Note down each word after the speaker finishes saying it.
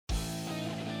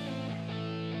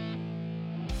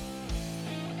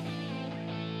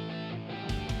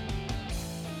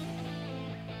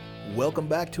Welcome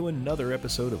back to another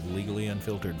episode of Legally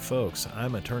Unfiltered, folks.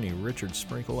 I'm attorney Richard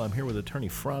Sprinkle. I'm here with attorney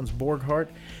Franz Borghardt.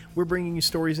 We're bringing you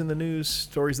stories in the news,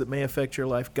 stories that may affect your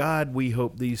life. God, we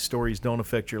hope these stories don't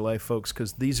affect your life, folks,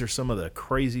 because these are some of the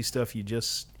crazy stuff you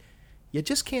just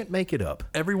can't make it up.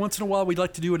 Every once in a while, we'd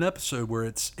like to do an episode where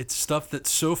it's stuff that's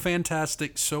so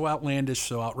fantastic, so outlandish,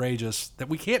 so outrageous that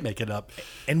we can't make it up.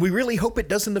 And we really hope it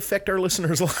doesn't affect our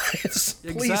listeners' lives.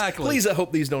 Exactly. Please, I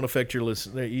hope these don't affect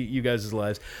you guys'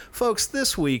 lives. Folks,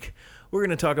 this week, we're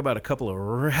going to talk about a couple of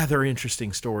rather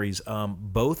interesting stories.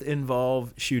 Both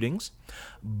involve shootings.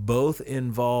 Both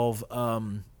involve...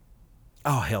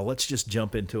 let's just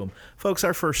jump into them. Folks,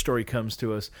 our first story comes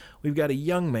to us. We've got a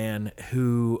young man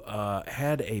who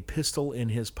had a pistol in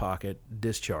his pocket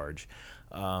discharge.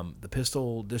 The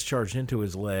pistol discharged into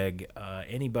his leg.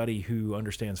 Anybody who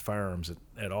understands firearms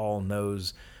at all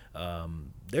knows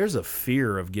there's a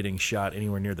fear of getting shot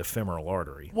anywhere near the femoral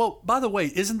artery. Well, by the way,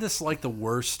 isn't this like the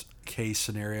worst case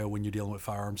scenario when you're dealing with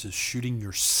firearms is shooting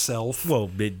yourself?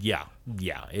 Well, yeah,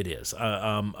 it is.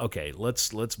 Okay,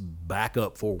 let's back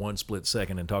up for one split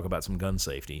second and talk about some gun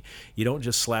safety. You don't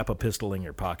just slap a pistol in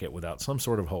your pocket without some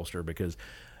sort of holster, because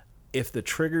if the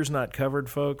trigger's not covered,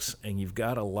 folks, and you've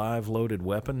got a live loaded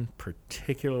weapon,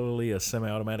 particularly a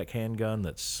semi-automatic handgun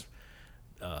that's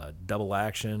double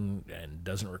action and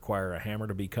doesn't require a hammer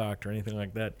to be cocked or anything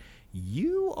like that,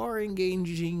 you are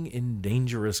engaging in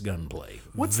dangerous gunplay.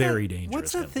 Very dangerous.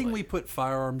 What's that thing gunplay. we put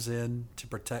firearms in to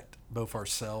protect both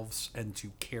ourselves and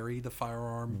to carry the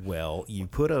firearm? Well, you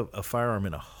put a firearm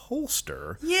in a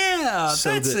holster. Yeah,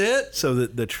 that's it. So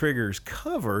that the trigger's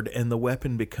covered and the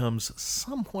weapon becomes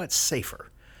somewhat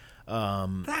safer.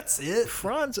 That's it.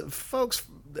 Franz, folks,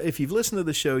 if you've listened to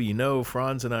the show, you know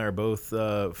Franz and I are both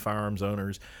firearms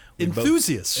owners.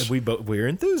 Enthusiasts. We're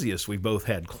enthusiasts. We both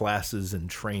had classes and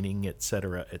training, et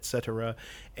cetera,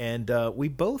 and we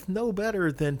both know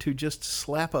better than to just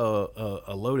slap a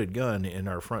loaded gun in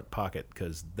our front pocket,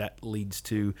 because that leads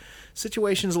to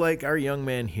situations like our young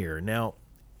man here. Now,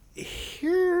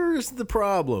 here's the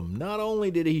problem. Not only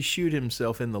did he shoot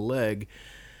himself in the leg,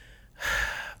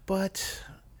 but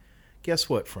guess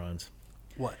what, Franz?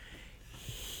 What?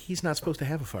 He's not supposed to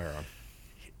have a firearm.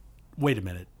 Wait a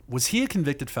minute. Was he a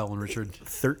convicted felon, Richard?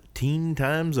 13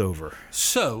 times over.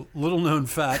 So, little known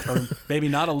fact, or maybe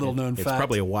not a little known fact. It's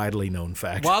probably a widely known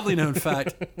fact. Widely known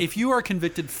fact. If you are a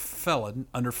convicted felon,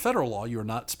 under federal law, you are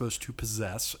not supposed to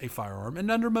possess a firearm.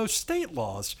 And under most state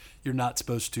laws, you're not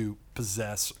supposed to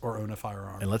possess or own a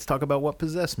firearm. And let's talk about what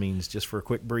possess means, just for a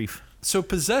quick brief. So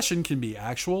possession can be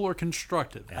actual or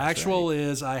constructive. That's actual right.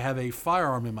 is I have a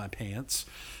firearm in my pants.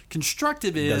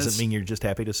 Constructive is... Doesn't mean you're just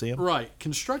happy to see him? Right.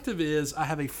 Constructive is I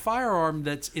have a firearm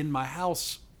that's in my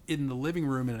house in the living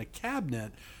room in a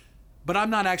cabinet, but I'm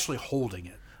not actually holding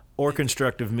it. Or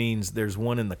constructive means there's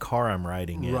one in the car I'm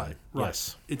riding in. Right.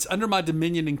 Yes. It's under my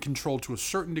dominion and control to a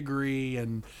certain degree,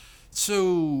 and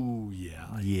so,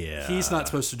 yeah. He's not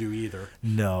supposed to do either.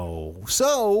 No.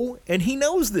 So, and he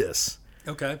knows this.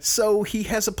 Okay. So he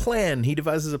has a plan. He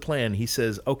devises a plan. He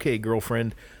says, okay,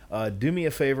 girlfriend, do me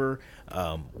a favor.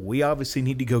 We obviously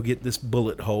need to go get this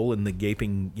bullet hole and the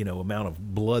gaping, amount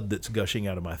of blood that's gushing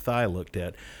out of my thigh looked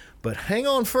at. But hang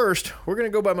on first. We're going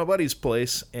to go by my buddy's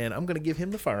place, and I'm going to give him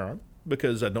the firearm,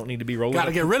 because I don't need to be rolling. Got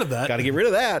to get rid of that. Got to get rid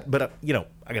of that. But,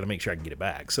 I got to make sure I can get it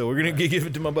back. So we're going to give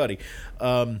it to my buddy.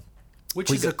 Which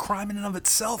is a crime in and of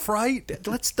itself, right?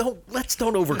 Let's don't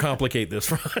overcomplicate this,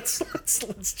 Franz.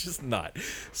 Let's just not.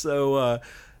 So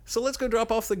let's go drop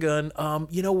off the gun.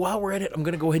 While we're at it, I'm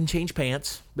going to go ahead and change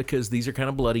pants, because these are kind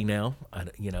of bloody now. I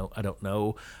don't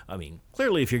know. I mean,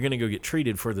 clearly, if you're going to go get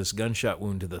treated for this gunshot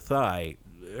wound to the thigh,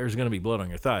 there's going to be blood on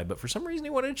your thigh. But for some reason, he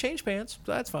wanted to change pants,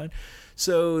 so that's fine.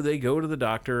 So they go to the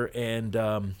doctor, and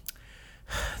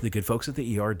the good folks at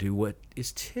the ER do what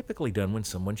is typically done when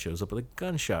someone shows up with a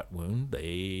gunshot wound.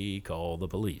 They call the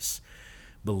police.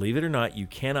 Believe it or not, you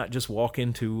cannot just walk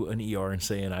into an ER and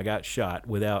saying, I got shot,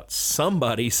 without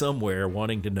somebody somewhere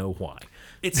wanting to know why.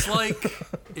 It's like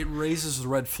it raises the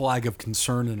red flag of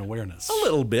concern and awareness. A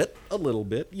little bit,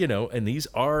 and these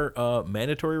are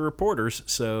mandatory reporters,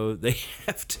 so they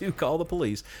have to call the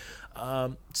police.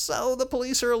 So the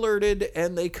police are alerted,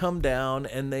 and they come down,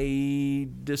 and they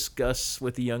discuss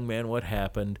with the young man what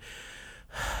happened.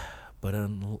 But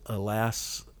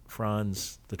alas,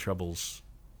 Franz, the trouble's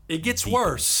It gets deeper.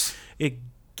 worse. It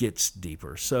gets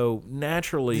deeper. So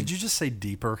naturally... Did you just say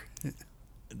deeper?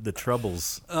 The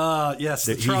troubles. Yes,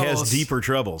 the He troubles. has deeper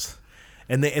troubles.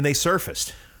 And they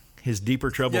surfaced. His deeper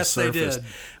troubles Yes, surfaced they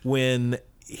did. when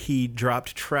he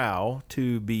dropped trow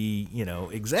to be,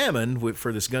 examined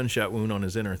for this gunshot wound on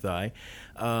his inner thigh.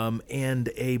 And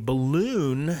a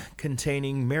balloon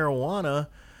containing marijuana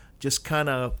just kind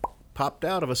of popped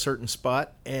out of a certain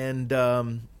spot. And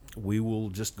we will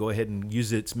just go ahead and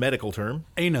use its medical term.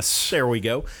 Anus. There we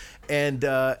go. And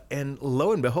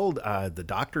lo and behold, the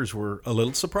doctors were a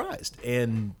little surprised.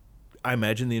 And I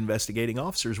imagine the investigating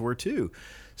officers were too.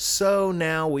 So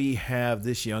now we have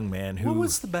this young man who... What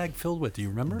was the bag filled with? Do you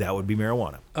remember? That would be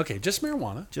marijuana. Okay, just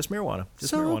marijuana. Just marijuana.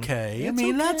 Just So, marijuana. okay. It's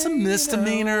That's a okay,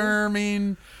 misdemeanor. I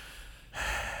mean...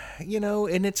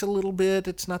 And it's a little bit,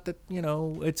 it's not that,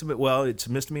 it's a bit, well, it's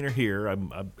a misdemeanor here. I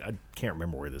can't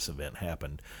remember where this event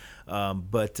happened.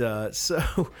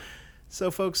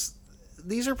 So folks,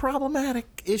 these are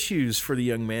problematic issues for the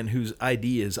young man whose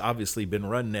ID has obviously been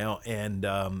run now, and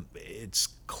it's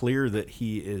clear that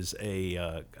he is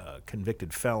a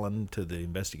convicted felon to the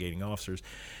investigating officers.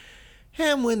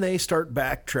 And when they start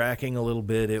backtracking a little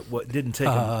bit, it didn't take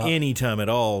him any time at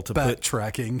all to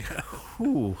Backtracking.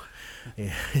 Ooh,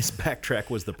 his backtrack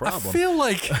was the problem. I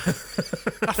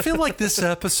feel like this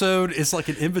episode is like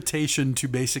an invitation to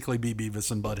basically be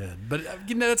Beavis and Butthead. But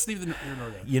that's neither here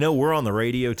nor there. We're on the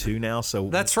radio too now, so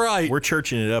That's right. We're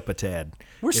churching it up a tad.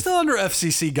 We're still under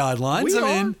FCC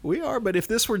guidelines. We are, but if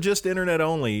this were just internet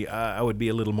only, I would be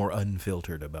a little more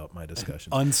unfiltered about my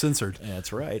discussion. Uncensored.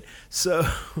 That's right. So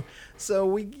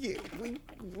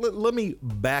let me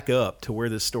back up to where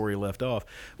this story left off.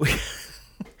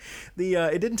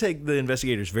 It didn't take the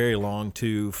investigators very long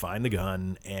to find the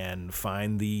gun and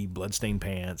find the bloodstained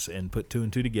pants and put two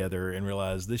and two together and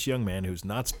realize this young man who's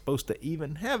not supposed to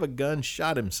even have a gun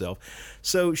shot himself.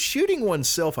 So shooting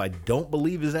oneself, I don't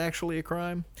believe, is actually a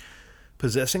crime.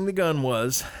 Possessing the gun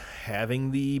was. Having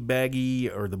the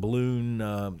baggie or the balloon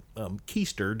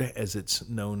keistered, as it's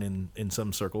known in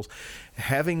some circles,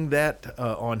 having that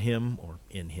on him or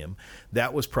in him,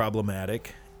 that was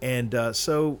problematic. And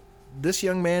so this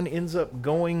young man ends up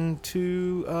going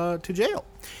to jail.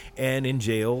 And in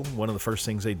jail, one of the first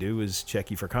things they do is check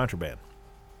you for contraband.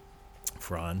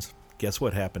 Franz, guess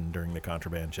what happened during the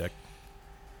contraband check?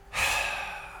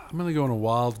 I'm going to go on a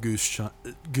wild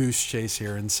goose chase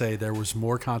here and say there was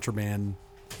more contraband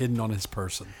hidden on his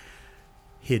person.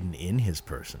 Hidden in his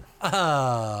person.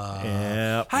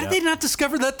 How did they not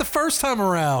discover that the first time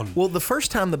around? Well, the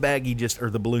first time the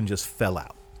baggie the balloon just fell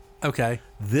out. Okay.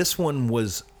 This one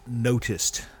was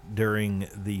noticed during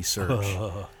the search.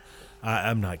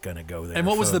 I'm not going to go there. And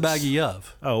what was the folks. baggie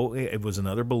of? Oh, it was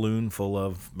another balloon full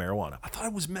of marijuana. I thought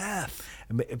it was meth.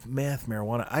 Meth,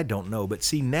 marijuana, I don't know. But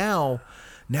see, now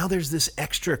there's this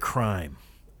extra crime.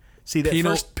 See,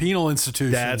 that penal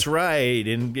institution. That's right.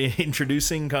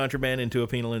 Introducing contraband into a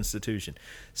penal institution.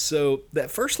 So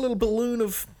that first little balloon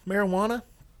of marijuana,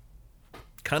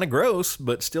 kind of gross,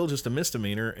 but still just a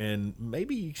misdemeanor, and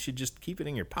maybe you should just keep it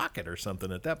in your pocket or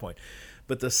something at that point.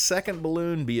 But the second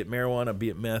balloon, be it marijuana, be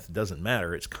it meth, doesn't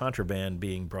matter. It's contraband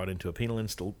being brought into a penal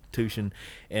institution,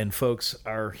 and folks,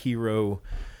 our hero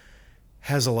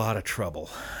has a lot of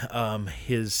trouble.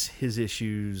 His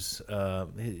issues,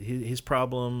 his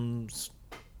problems,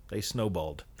 they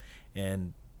snowballed,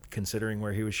 and considering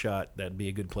where he was shot, that'd be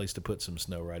a good place to put some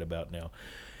snow right about now.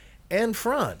 And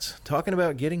Franz, talking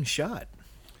about getting shot.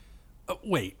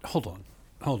 Wait, hold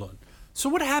on. So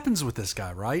what happens with this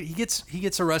guy, right? He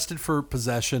gets arrested for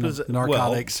possession of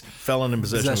narcotics, felon in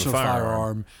possession of a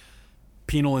firearm,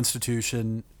 penal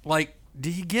institution. Like,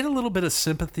 did he get a little bit of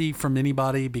sympathy from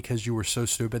anybody because you were so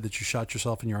stupid that you shot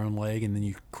yourself in your own leg and then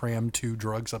you crammed 2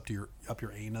 drugs up your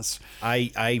anus?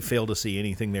 I fail to see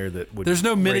anything there that would. There's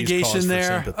no mitigation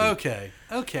there. Okay.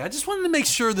 I just wanted to make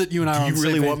sure that you and I are on the Do you same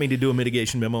really page. want me to do a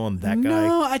mitigation memo on that guy?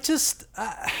 No,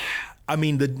 I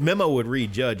mean, the memo would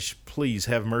read, Judge, please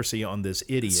have mercy on this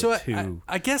idiot. So who...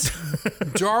 I guess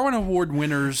Darwin Award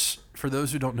winners, for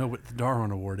those who don't know what the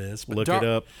Darwin Award is, but Look it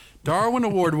up. Darwin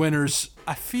Award winners,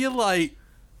 I feel like,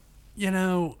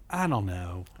 I don't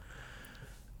know.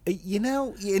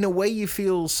 In a way you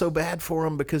feel so bad for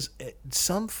them because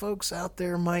some folks out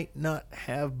there might not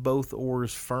have both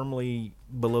oars firmly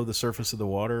below the surface of the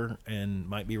water and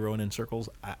might be rowing in circles.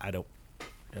 I don't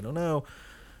know.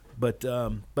 But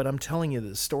I'm telling you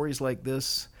that stories like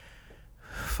this,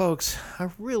 folks, I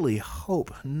really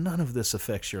hope none of this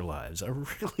affects your lives. I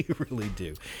really, really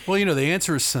do. Well, the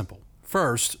answer is simple.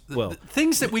 First,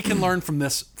 things that we can learn from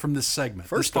this segment.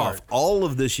 First off, all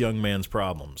of this young man's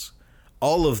problems,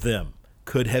 all of them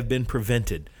could have been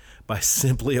prevented by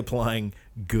simply applying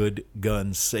good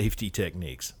gun safety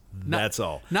techniques. That's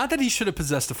all. Not that he should have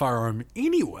possessed a firearm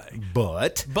anyway.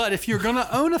 But if you're going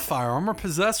to own a firearm or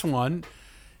possess one,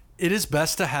 it is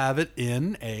best to have it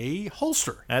in a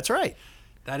holster. That's right.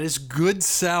 That is good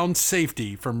sound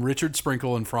safety from Richard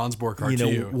Sprinkle and Franz Borchardt to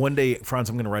you. One day, Franz,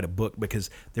 I'm going to write a book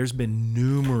because there's been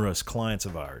numerous clients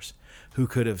of ours who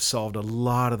could have solved a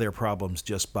lot of their problems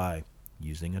just by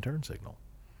using a turn signal,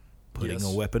 putting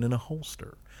a weapon in a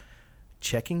holster,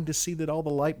 checking to see that all the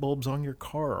light bulbs on your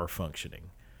car are functioning.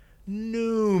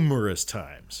 Numerous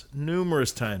times,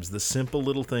 the simple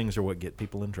little things are what get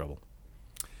people in trouble.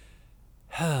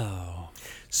 Oh.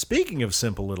 Speaking of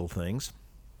simple little things,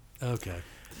 Okay.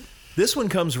 this one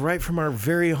comes right from our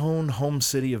very own home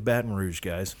city of Baton Rouge,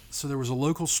 guys. So there was a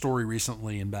local story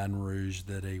recently in Baton Rouge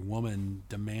that a woman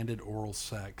demanded oral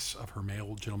sex of her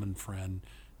male gentleman friend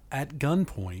at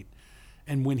gunpoint,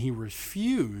 and when he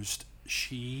refused,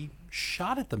 she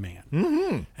shot at the man.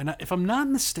 Mm-hmm. And if I'm not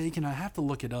mistaken, I have to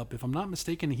look it up. If I'm not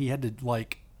mistaken, he had to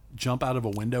like jump out of a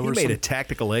window or something. He made a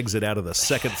tactical exit out of the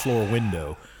second floor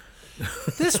window.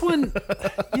 This one,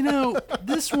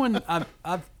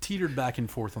 I've teetered back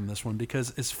and forth on this one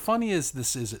because as funny as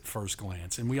this is at first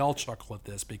glance, and we all chuckle at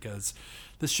this because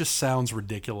this just sounds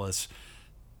ridiculous.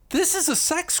 This is a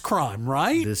sex crime,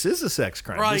 right? This is a sex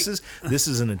crime. Right. This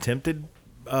is an attempted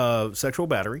sexual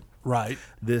battery. Right.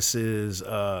 This is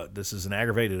an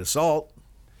aggravated assault.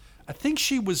 I think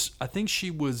she was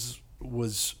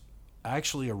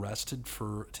actually arrested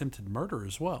for attempted murder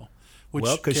as well.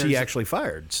 Because she actually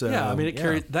fired. So yeah, I mean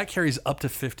that carries up to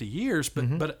 50 years.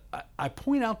 But I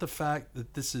point out the fact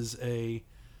that this is a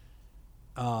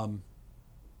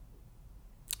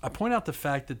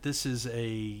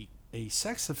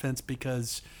sex offense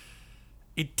because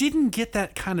it didn't get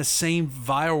that kind of same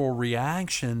viral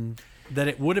reaction that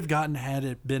it would have gotten had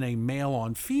it been a male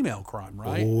on female crime,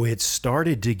 right? Oh, it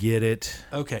started to get it.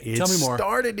 Okay, tell me more. It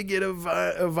started to get a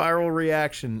viral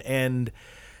reaction, and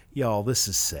y'all, this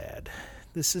is sad.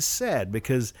 This is sad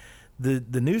because the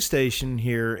news station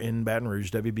here in Baton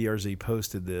Rouge, WBRZ,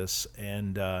 posted this,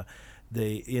 and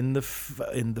they in the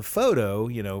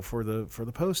photo, for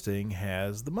the posting,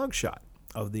 has the mugshot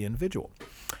of the individual,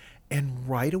 and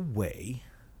right away,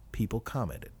 people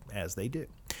commented as they do,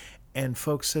 and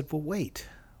folks said, "Well, wait,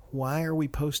 why are we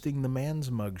posting the man's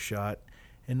mugshot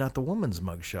and not the woman's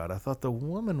mugshot? I thought the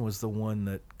woman was the one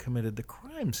that committed the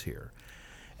crimes here."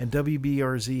 And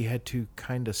WBRZ had to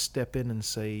kind of step in and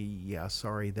say, "Yeah,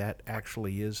 sorry, that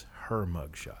actually is her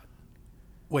mugshot."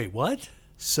 Wait, what?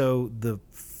 So the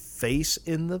face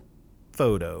in the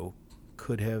photo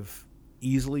could have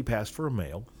easily passed for a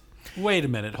male. Wait a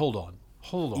minute. Hold on.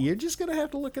 You're just going to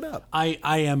have to look it up. I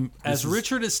am, as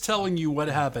Richard is telling you what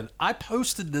happened, I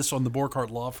posted this on the Borchardt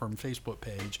Law Firm Facebook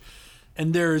page,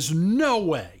 and there is no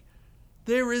way.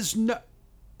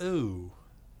 Oh,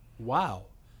 wow.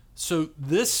 So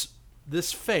this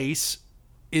face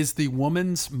is the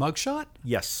woman's mugshot?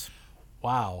 Yes.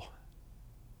 Wow.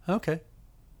 Okay.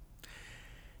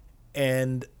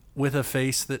 And with a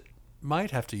face that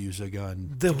might have to use a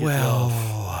gun.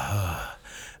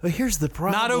 Here's the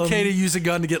problem. Not okay to use a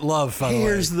gun to get love, by the way.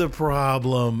 Here's the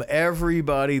problem.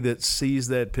 Everybody that sees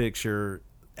that picture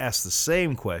asks the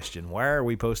same question. Why are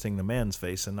we posting the man's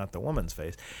face and not the woman's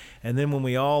face? And then when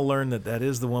we all learn that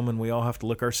is the woman, we all have to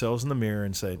look ourselves in the mirror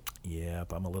and say,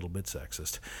 "Yep, I'm a little bit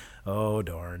sexist." Oh,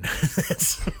 darn.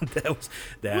 that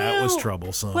was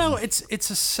troublesome. Well, it's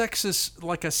a sexist,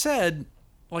 like I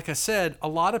said, a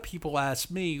lot of people ask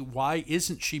me, why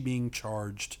isn't she being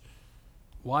charged?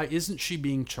 Why isn't she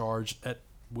being charged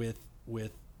with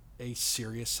a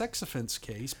serious sex offense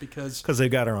case? Because they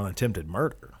got her on attempted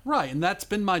murder. Right, and that's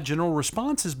been my general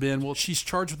response has been, well, she's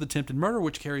charged with attempted murder,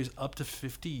 which carries up to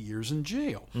 50 years in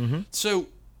jail. Mm-hmm. So,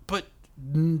 but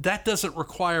that doesn't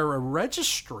require a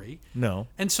registry. No.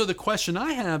 And so the question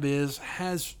I have is,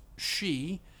 has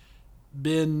she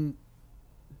been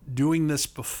doing this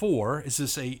before? Is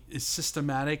this a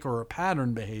systematic or a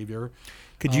pattern behavior?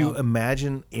 Could you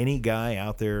imagine any guy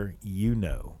out there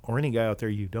or any guy out there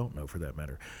you don't know for that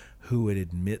matter, who would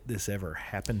admit this ever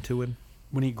happened to him?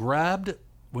 When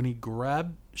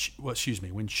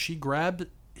she grabbed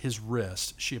his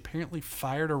wrist, she apparently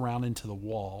fired around into the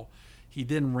wall. He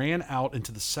then ran out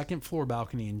into the second floor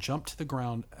balcony and jumped to the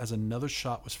ground as another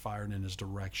shot was fired in his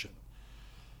direction.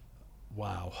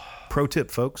 Wow. Pro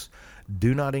tip, folks,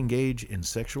 do not engage in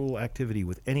sexual activity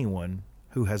with anyone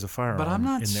who has a firearm in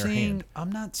their hand.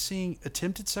 I'm not seeing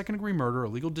attempted second-degree murder,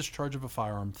 illegal discharge of a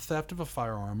firearm, theft of a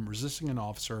firearm, resisting an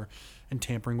officer, and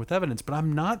tampering with evidence. But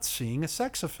I'm not seeing a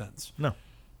sex offense. No.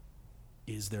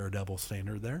 Is there a double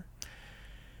standard there?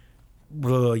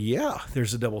 Well, yeah,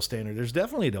 there's a double standard. There's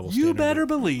definitely a double standard.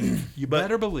 You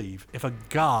better believe if a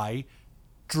guy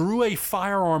drew a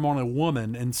firearm on a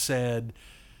woman and said,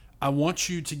 I want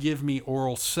you to give me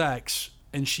oral sex,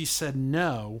 and she said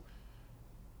no,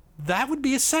 that would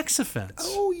be a sex offense.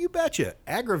 Oh, you betcha.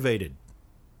 Aggravated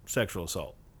sexual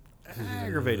assault.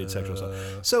 Aggravated sexual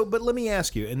assault. So, but let me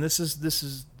ask you, and this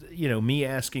is me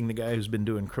asking the guy who's been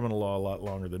doing criminal law a lot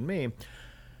longer than me,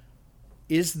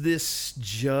 is this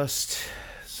just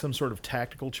some sort of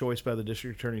tactical choice by the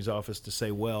district attorney's office to say,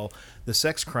 well, the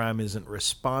sex crime isn't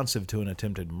responsive to an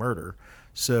attempted murder,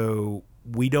 so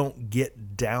we don't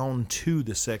get down to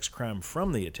the sex crime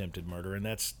from the attempted murder, and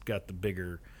that's got the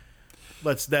bigger...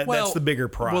 that's the bigger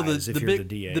prize if you're the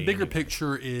DA. The bigger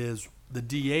picture is the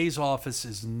DA's office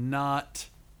is not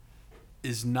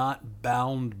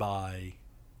bound by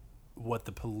what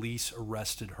the police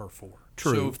arrested her for.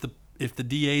 True. So if the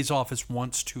DA's office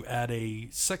wants to add a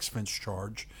sex offense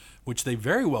charge, which they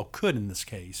very well could in this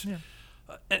case,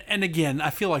 and again, I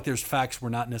feel like there's facts we're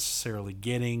not necessarily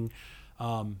getting.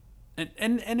 And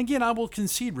again, I will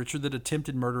concede, Richard, that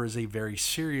attempted murder is a very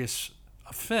serious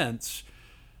offense.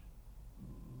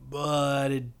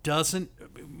 But it doesn't.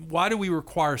 Why do we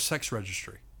require sex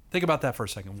registry? Think about that for a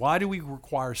second. Why do we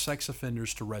require sex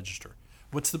offenders to register?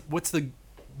 What's the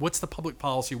public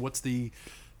policy? What's the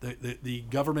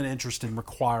government interest in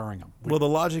requiring them? Well, the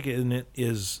logic in it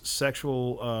is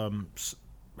sexual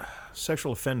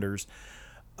offenders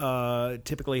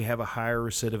typically have a higher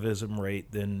recidivism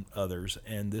rate than others,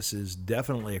 and this is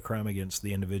definitely a crime against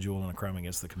the individual and a crime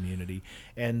against the community.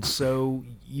 And so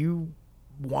you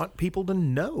want people to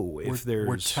know if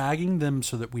we're tagging them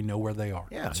so that we know where they are.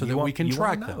 Yeah, so that we can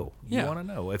track them. You want to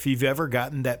know if you've ever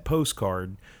gotten that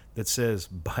postcard that says,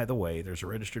 by the way, there's a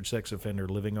registered sex offender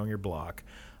living on your block.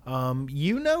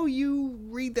 You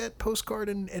read that postcard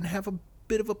and have a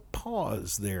bit of a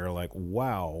pause there, like,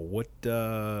 wow, what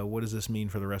does this mean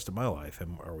for the rest of my life?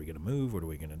 Are we going to move? What are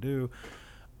we going to do?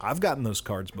 I've gotten those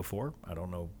cards before. I don't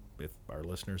know if our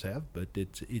listeners have, but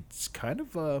it's kind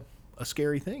of a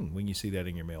scary thing when you see that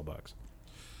in your mailbox.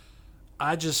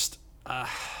 I just,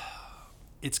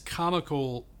 it's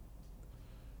comical.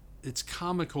 It's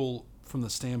comical from the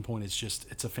standpoint.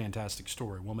 It's a fantastic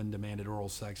story. Woman demanded oral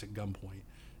sex at gunpoint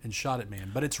and shot at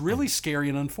man. But it's really scary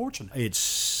and unfortunate.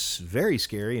 It's very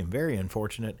scary and very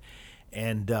unfortunate.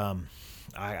 And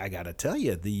I got to tell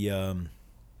you,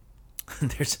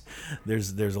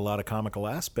 there's a lot of comical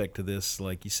aspect to this,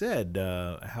 like you said.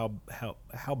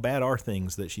 How bad are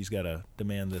things that she's got to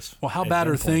demand this? Well, how bad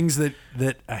are things that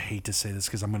I hate to say this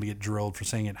because I'm going to get drilled for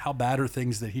saying it. How bad are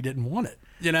things that he didn't want it?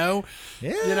 Yeah.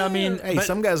 I mean, hey,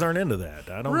 some guys aren't into that.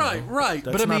 I don't know. Right.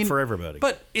 That's not for everybody.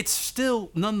 But it's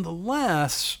still,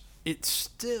 nonetheless, it's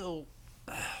still.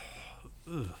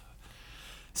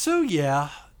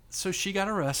 So she got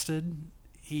arrested.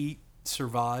 He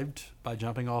survived by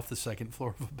jumping off the second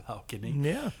floor of a balcony.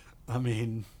 Yeah. I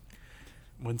mean,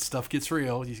 when stuff gets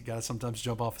real, you got to sometimes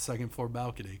jump off a second floor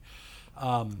balcony.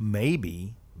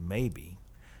 Maybe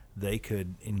they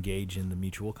could engage in the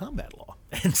mutual combat law.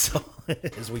 And so,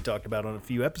 as we talked about on a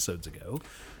few episodes ago.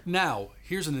 Now,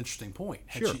 here's an interesting point.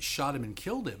 Had Sure. she shot him and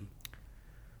killed him,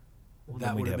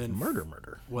 that would have been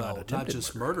murder. Well, not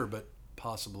just murder, but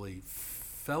possibly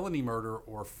felony murder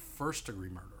or first-degree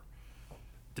murder,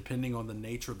 depending on the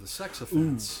nature of the sex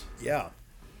offense. Ooh, yeah.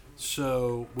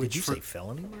 So, did you say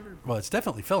felony murder? Well, it's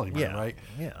definitely felony murder, right?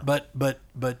 Yeah. But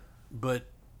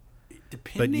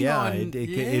depending on it'd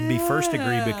be first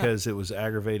degree because it was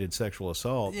aggravated sexual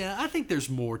assault. Yeah, I think there's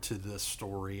more to this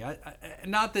story. I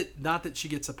not that she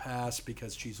gets a pass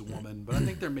because she's a woman, but I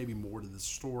think there may be more to this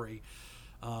story.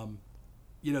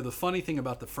 The funny thing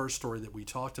about the first story that we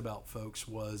talked about, folks,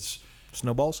 was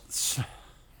snowballs.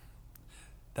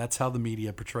 That's how the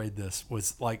media portrayed this.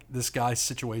 Was like this guy's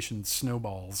situation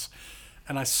snowballs,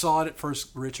 and I saw it at first,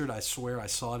 Richard. I swear I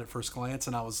saw it at first glance,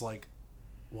 and I was like,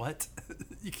 "What?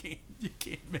 You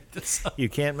can't make this up. You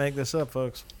can't make this up,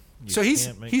 folks." So he's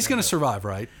going to survive,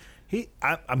 right?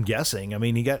 I'm guessing. I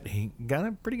mean, he got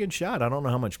a pretty good shot. I don't know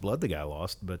how much blood the guy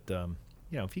lost, but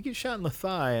if you get shot in the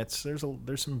thigh,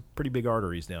 there's some pretty big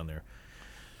arteries down there.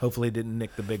 Hopefully, it didn't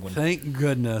nick the big one. Thank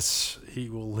goodness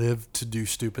he will live to do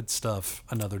stupid stuff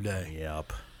another day.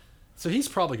 Yep. So he's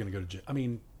probably going to go to jail. I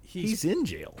mean, he's in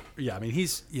jail. Yeah, I mean,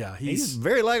 he's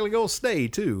very likely going to stay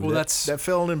too. Well, that's that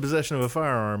felon in possession of a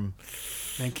firearm.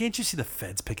 Man, can't you see the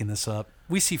feds picking this up?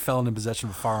 We see felon in possession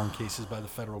of a firearm cases by the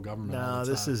federal government. No,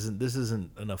 this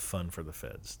isn't enough fun for the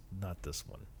feds. Not this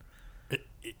one.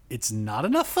 It's not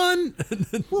enough fun.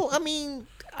 Well, I mean,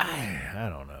 I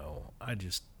don't know. I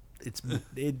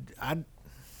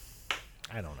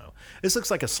don't know. This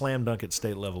looks like a slam dunk at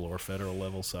state level or federal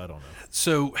level, so I don't know.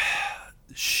 So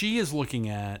she is looking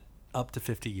at up to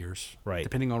 50 years, right?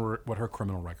 Depending on what her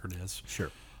criminal record is. Sure.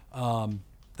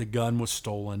 The The gun was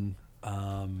stolen.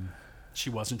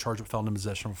 She wasn't charged with felon in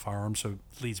possession of a firearm, so it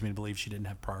leads me to believe she didn't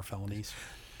have prior felonies.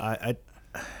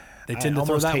 They tend to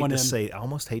throw that one in. I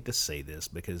almost hate to say this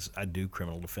because I do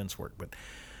criminal defense work, but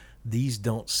these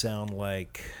don't sound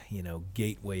like,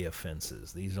 gateway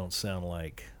offenses. These don't sound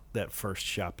like that first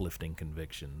shoplifting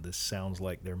conviction. This sounds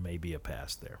like there may be a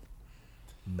past there.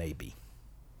 Maybe.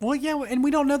 Well, yeah, and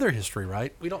we don't know their history,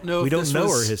 right? We don't know.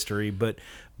 Her history, but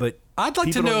I'd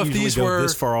like to know if these were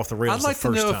this far off the rails. I'd like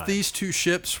to know if these two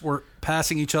ships were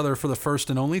passing each other for the first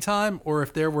and only time, or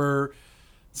if there were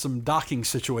some docking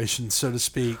situations, so to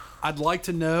speak. I'd like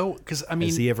to know because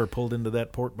has he ever pulled into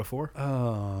that port before?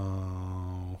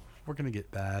 Oh, we're gonna get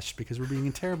bashed because we're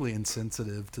being terribly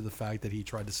insensitive to the fact that he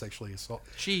tried to sexually assault.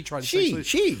 She tried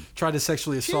to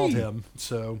sexually assault him.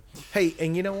 So hey,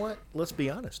 and you know what? Let's be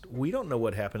honest. We don't know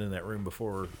what happened in that room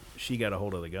before she got a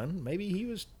hold of the gun. Maybe he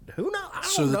was. Who knows?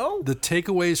 I don't know. The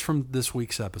takeaways from this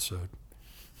week's episode: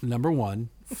 number 1,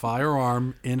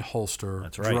 firearm in holster.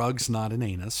 That's right. Drugs not an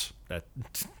anus.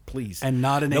 Please. And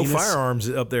not an anus. No firearms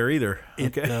up there either.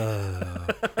 Okay.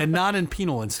 And not in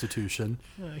penal institution.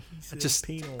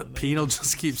 Penal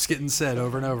just keeps getting said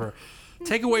over and over.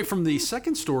 Takeaway from the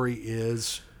second story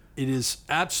is it is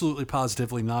absolutely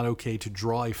positively not okay to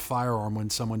draw a firearm when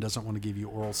someone doesn't want to give you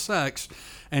oral sex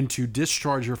and to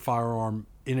discharge your firearm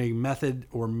in a method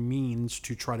or means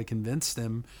to try to convince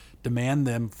them, demand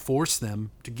them, force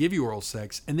them to give you oral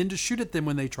sex, and then to shoot at them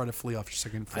when they try to flee off your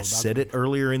second floor. I said it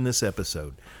earlier in this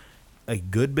episode. A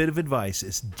good bit of advice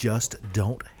is just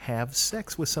don't have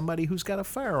sex with somebody who's got a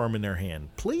firearm in their hand.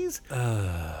 Please?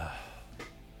 I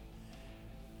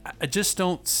just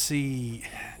don't see...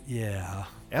 Yeah.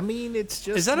 It's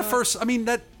just... Is that a first...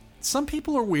 that some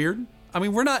people are weird.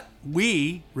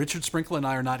 Richard Sprinkle and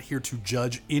I are not here to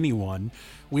judge anyone.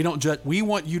 We don't judge. We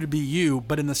want you to be you,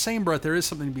 but in the same breath, there is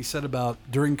something to be said about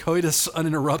during coitus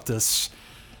uninterruptus,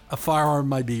 a firearm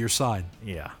might be your sign.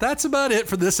 Yeah. That's about it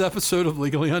for this episode of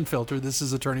Legally Unfiltered. This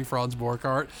is attorney Franz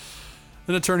Borchardt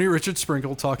and attorney Richard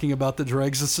Sprinkle talking about the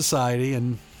dregs of society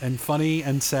and funny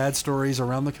and sad stories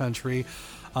around the country.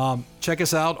 Check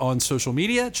us out on social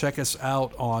media. Check us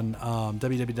out on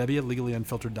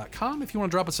www.legallyunfiltered.com. If you want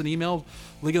to drop us an email,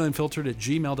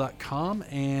 legallyunfiltered@gmail.com.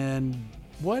 And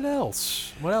what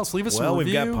else? Leave us a review. Well,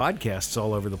 we've got podcasts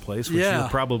all over the place, which you're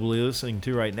probably listening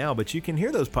to right now. But you can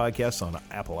hear those podcasts on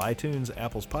Apple iTunes,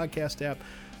 Apple's podcast app,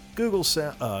 Google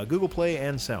Play,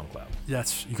 and SoundCloud.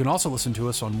 Yes. You can also listen to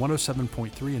us on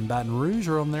 107.3 in Baton Rouge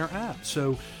or on their app.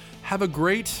 So have a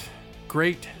great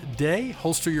day.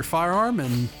 Holster your firearm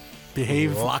and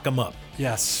behave. Lock them up.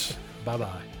 Yes.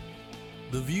 Bye-bye.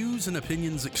 The views and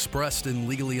opinions expressed in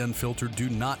Legally Unfiltered do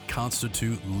not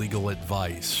constitute legal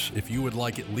advice. If you would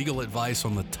like legal advice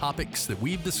on the topics that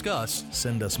we've discussed,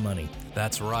 send us money.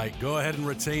 That's right. Go ahead and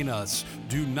retain us.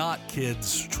 Do not,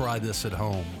 kids, try this at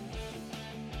home.